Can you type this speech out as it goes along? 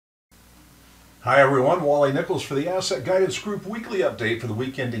Hi everyone, Wally Nichols for the Asset Guidance Group Weekly Update for the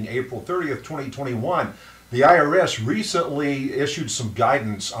week ending April 30th, 2021. The IRS recently issued some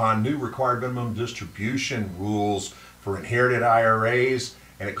guidance on new required minimum distribution rules for inherited IRAs,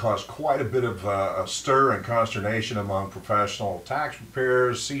 and it caused quite a bit of a stir and consternation among professional tax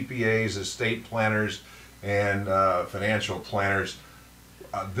preparers, CPAs, estate planners, and financial planners.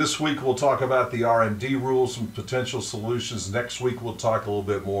 This week we'll talk about the RMD rules and potential solutions. Next week we'll talk a little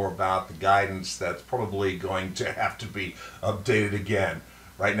bit more about the guidance that's probably going to have to be updated again.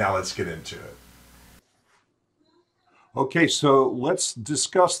 Right now, let's get into it. Okay, so let's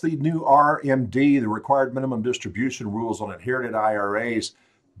discuss the new RMD, the required minimum distribution rules on inherited IRAs,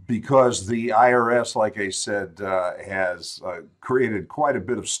 because the IRS, like I said, has created quite a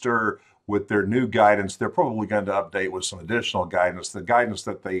bit of stir with their new guidance. They're probably going to update with some additional guidance. The guidance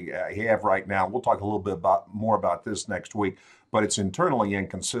that they have right now, we'll talk a little bit more about this next week, but it's internally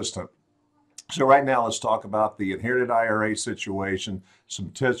inconsistent. So right now, let's talk about the inherited IRA situation,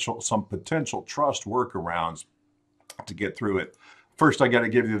 some potential trust workarounds to get through it. First, I got to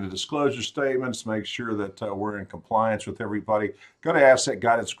give you the disclosure statements, make sure that we're in compliance with everybody. Go to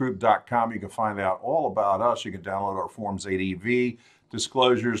assetguidancegroup.com. You can find out all about us. You can download our Forms 8EV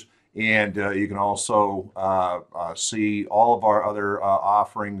disclosures. And you can also see all of our other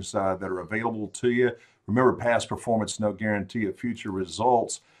offerings that are available to you. Remember, past performance, no guarantee of future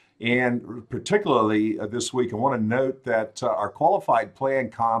results. And particularly this week, I want to note that our qualified plan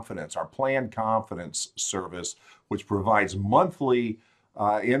confidence, our plan confidence service, which provides monthly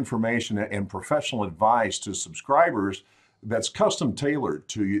information and professional advice to subscribers, that's custom tailored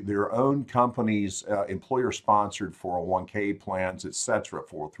to their own company's employer-sponsored 401k plans, etc.,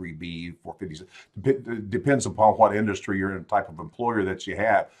 403b, 450. Depends upon what industry you're in, type of employer that you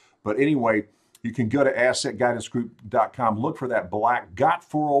have. But anyway, you can go to assetguidancegroup.com, look for that black Got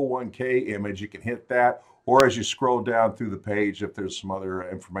 401k image. You can hit that, or as you scroll down through the page, if there's some other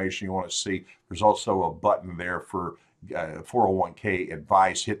information you want to see, there's also a button there for 401k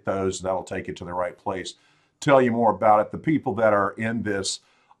advice. Hit those, and that'll take you to the right place. Tell you more about it. The people that are in this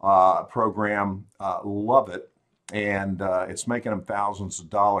program love it, and it's making them thousands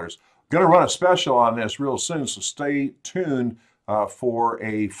of dollars. Going to run a special on this real soon, so stay tuned for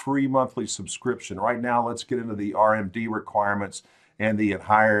a free monthly subscription. Right now, let's get into the RMD requirements and the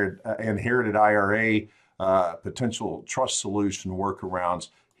inherited IRA potential trust solution workarounds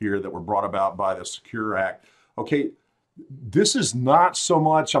here that were brought about by the Secure Act. Okay. This is not so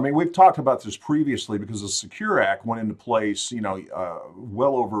much, I mean, we've talked about this previously because the Secure Act went into place,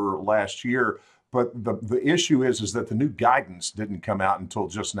 well over last year. But the issue is that the new guidance didn't come out until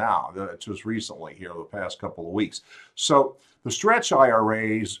just now, just recently here, the past couple of weeks. So the stretch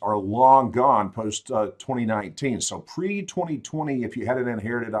IRAs are long gone post 2019. So pre-2020, if you had an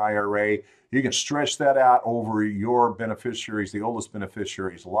inherited IRA, you can stretch that out over your beneficiaries, the oldest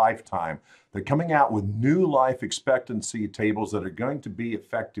beneficiaries' lifetime. They're coming out with new life expectancy tables that are going to be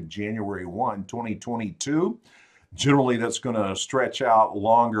effective January 1, 2022. Generally, that's going to stretch out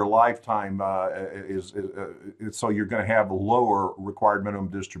longer lifetime, so you're going to have lower required minimum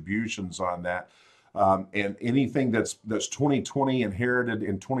distributions on that. And anything that's 2020 inherited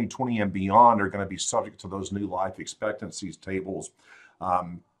in 2020 and beyond are going to be subject to those new life expectancies tables.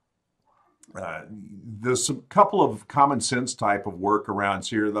 There's a couple of common sense type of workarounds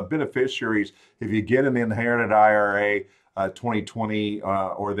here. The beneficiaries, if you get an inherited IRA 2020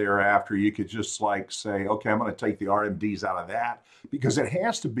 or thereafter, you could just like say, okay, I'm going to take the RMDs out of that because it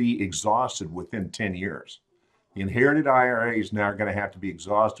has to be exhausted within 10 years. The inherited IRAs now are going to have to be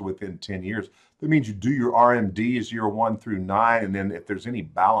exhausted within 10 years. That means you do your RMDs year 1 through 9, and then if there's any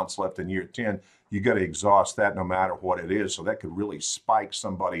balance left in year 10, you got to exhaust that no matter what it is. So that could really spike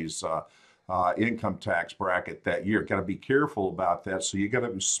somebody's income tax bracket that year. Got to be careful about that. So you got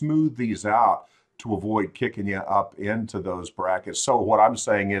to smooth these out to avoid kicking you up into those brackets. So what I'm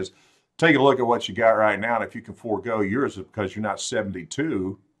saying is take a look at what you got right now, and if you can forego yours because you're not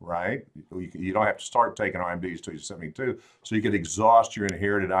 72, right? You don't have to start taking RMDs till you're 72. So you could exhaust your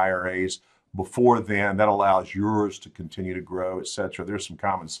inherited IRAs before then. That allows yours to continue to grow, etc. There's some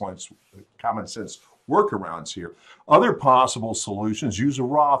common sense workarounds here. Other possible solutions: use a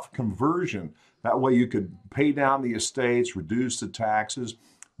Roth conversion. That way you could pay down the estates, reduce the taxes.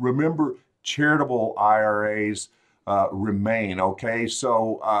 Remember, charitable IRAs remain. Okay,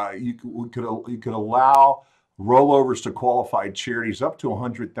 so you could allow rollovers to qualified charities up to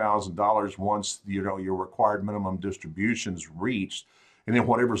 $100,000 once your required minimum distributions reached, and then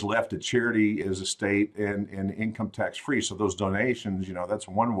whatever's left to charity is estate and income tax free. So those donations, that's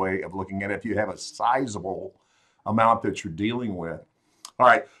one way of looking at it if you have a sizable amount that you're dealing with. All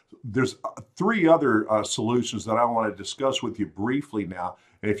right, there's three other solutions that I want to discuss with you briefly now.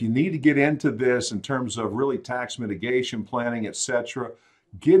 And if you need to get into this in terms of really tax mitigation planning, etc.,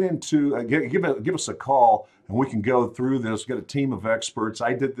 get into give us a call and we can go through this. Get a team of experts.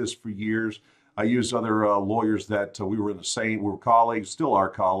 I did this for years. I use other lawyers that we were colleagues, still are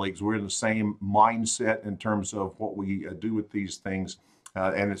colleagues. We're in the same mindset in terms of what we do with these things,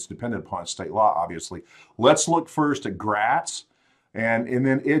 and it's dependent upon state law, obviously. Let's look first at GRATs and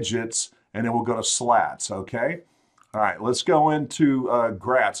then IDGITs, and then we'll go to SLATs, okay? All right, let's go into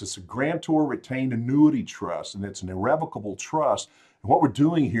GRATs. It's a grantor retained annuity trust, and it's an irrevocable trust. And what we're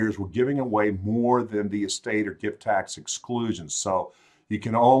doing here is we're giving away more than the estate or gift tax exclusions. So you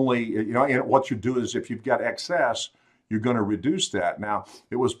can only, and what you do is if you've got excess, you're going to reduce that. Now,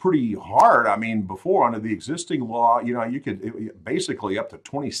 it was pretty hard. I mean, before under the existing law, you could basically up to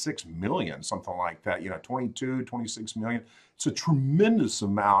 26 million, something like that, 22, 26 million. It's a tremendous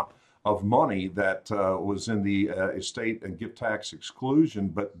amount of money that was in the estate and gift tax exclusion,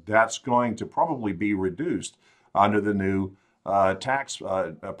 but that's going to probably be reduced under the new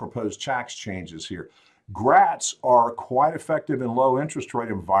proposed tax changes here. GRATs are quite effective in low interest rate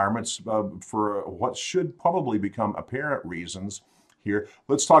environments for what should probably become apparent reasons here.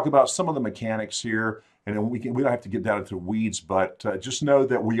 Let's talk about some of the mechanics here, and then we don't have to get down into the weeds, but just know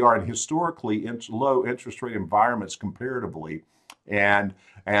that we are in historically low interest rate environments comparatively, and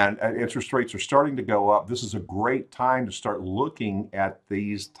interest rates are starting to go up. This is a great time to start looking at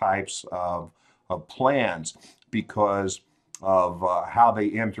these types of plans because of how they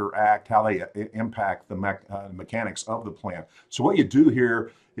interact, how they impact the mechanics of the plan. So what you do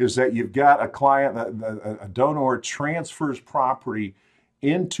here is that you've got a client, a donor transfers property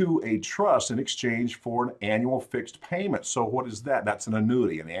into a trust in exchange for an annual fixed payment. So what is that? That's an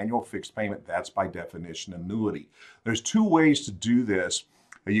annuity, an annual fixed payment. That's by definition annuity. There's two ways to do this.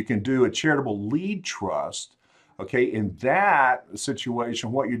 You can do a charitable lead trust. Okay, in that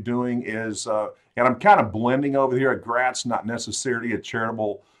situation, what you're doing is, and I'm kind of blending over here, a GRAT's not necessarily a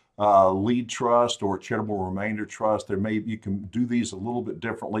charitable lead trust or a charitable remainder trust. You can do these a little bit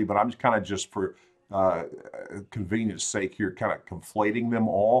differently, but I'm just kind of just for convenience sake here, kind of conflating them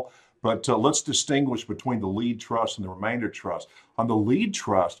all. But let's distinguish between the lead trust and the remainder trust. On the lead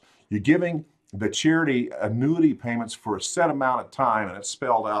trust, you're giving the charity annuity payments for a set amount of time, and it's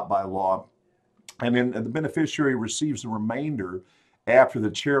spelled out by law. And then the beneficiary receives the remainder after the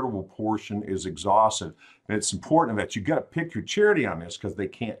charitable portion is exhausted. And it's important that you got to pick your charity on this because they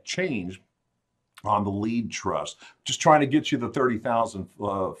can't change on the lead trust. Just trying to get you the 30,000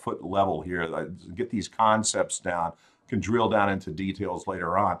 foot level here. Get these concepts down. Can drill down into details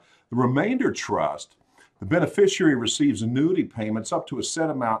later on. The remainder trust, the beneficiary receives annuity payments up to a set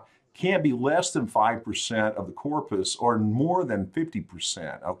amount, can't be less than 5% of the corpus or more than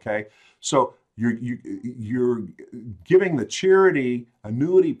 50%. Okay, so you're giving the charity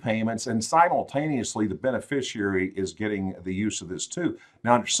annuity payments, and simultaneously the beneficiary is getting the use of this too.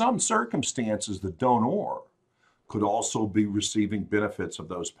 Now, under some circumstances, the donor could also be receiving benefits of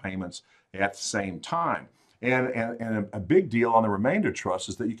those payments at the same time. And a big deal on the remainder trust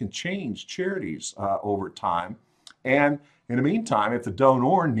is that you can change charities over time. And in the meantime, if the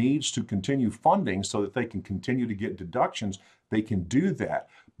donor needs to continue funding so that they can continue to get deductions, they can do that.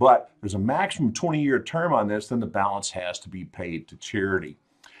 But there's a maximum 20-year term on this, then the balance has to be paid to charity.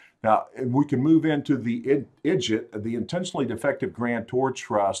 Now, we can move into the IDGIT, the Intentionally Defective Grantor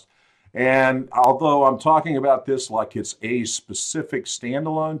Trust. And although I'm talking about this like it's a specific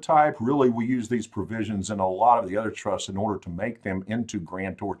standalone type, really we use these provisions in a lot of the other trusts in order to make them into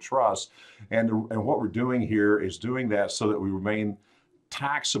grantor trusts. And what we're doing here is doing that so that we remain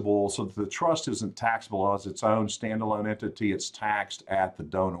taxable, so that the trust isn't taxable as its own standalone entity. It's taxed at the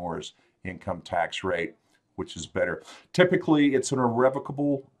donor's income tax rate, which is better. Typically, it's an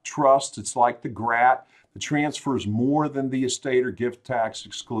irrevocable trust. It's like the GRAT. The transfer is more than the estate or gift tax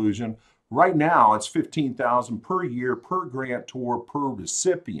exclusion. Right now, it's $15,000 per year per grantor per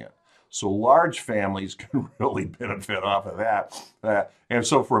recipient. So large families can really benefit off of that. And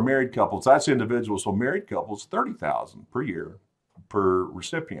so for married couples, that's individuals. So married couples, $30,000 per year per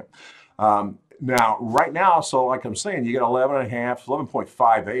recipient. Now, right now, so like I'm saying, you get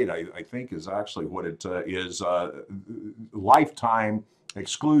 11.58, I think is actually what it is, lifetime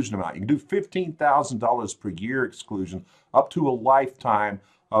exclusion amount. You can do $15,000 per year exclusion up to a lifetime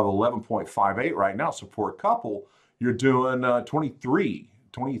of 11.58 right now. So for a couple, you're doing 23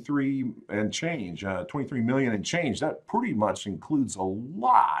 and change, 23 million and change. That pretty much includes a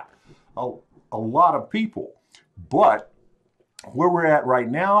lot of people. But where we're at right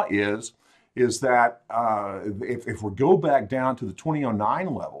now is is that if we go back down to the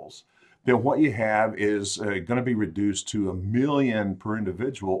 2009 levels, then what you have is going to be reduced to $1 million per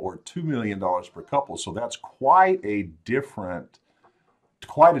individual or $2 million per couple. So that's quite a different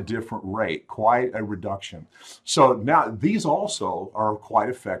rate, quite a reduction. So now these also are quite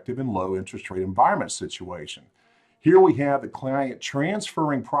effective in low interest rate environment situation. Here we have the client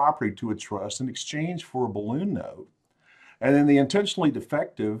transferring property to a trust in exchange for a balloon note. And then the intentionally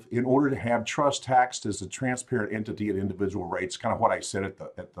defective, in order to have trust taxed as a transparent entity at individual rates, kind of what I said at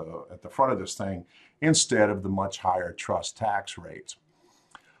the front of this thing, instead of the much higher trust tax rates.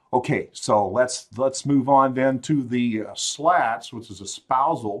 Okay, so let's move on then to the SLATs, which is a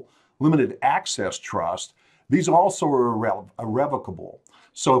spousal limited access trust. These also are irrevocable.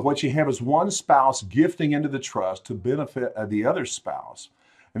 So what you have is one spouse gifting into the trust to benefit the other spouse.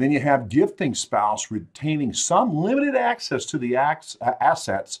 And then you have gifting spouse retaining some limited access to the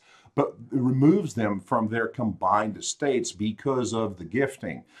assets, but removes them from their combined estates because of the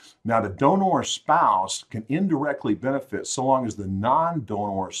gifting. Now, the donor spouse can indirectly benefit so long as the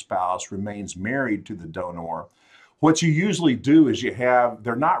non-donor spouse remains married to the donor. What you usually do is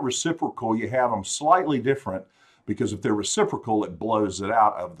they're not reciprocal, you have them slightly different, because if they're reciprocal, it blows it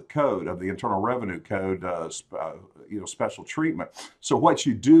out of the code, of the Internal Revenue Code, special treatment. So what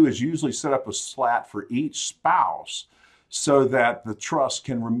you do is usually set up a SLAT for each spouse so that the trust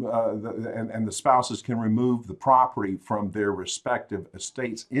can, and the spouses can remove the property from their respective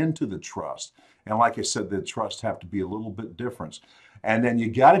estates into the trust. And like I said, the trusts have to be a little bit different. And then you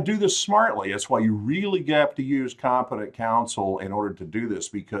got to do this smartly. That's why you really have to use competent counsel in order to do this,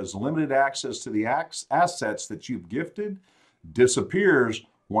 because limited access to the assets that you've gifted disappears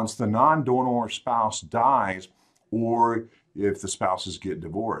once the non-donor spouse dies or if the spouses get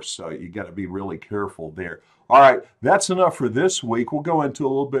divorced. So you got to be really careful there. All right, that's enough for this week. We'll go into a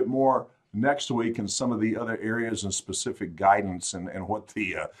little bit more next week in some of the other areas and specific guidance and what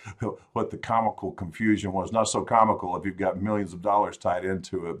the comical confusion was. Not so comical if you've got millions of dollars tied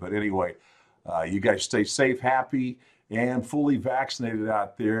into it. But anyway, you guys stay safe, happy, and fully vaccinated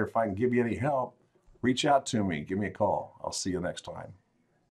out there. If I can give you any help, reach out to me. Give me a call. I'll see you next time.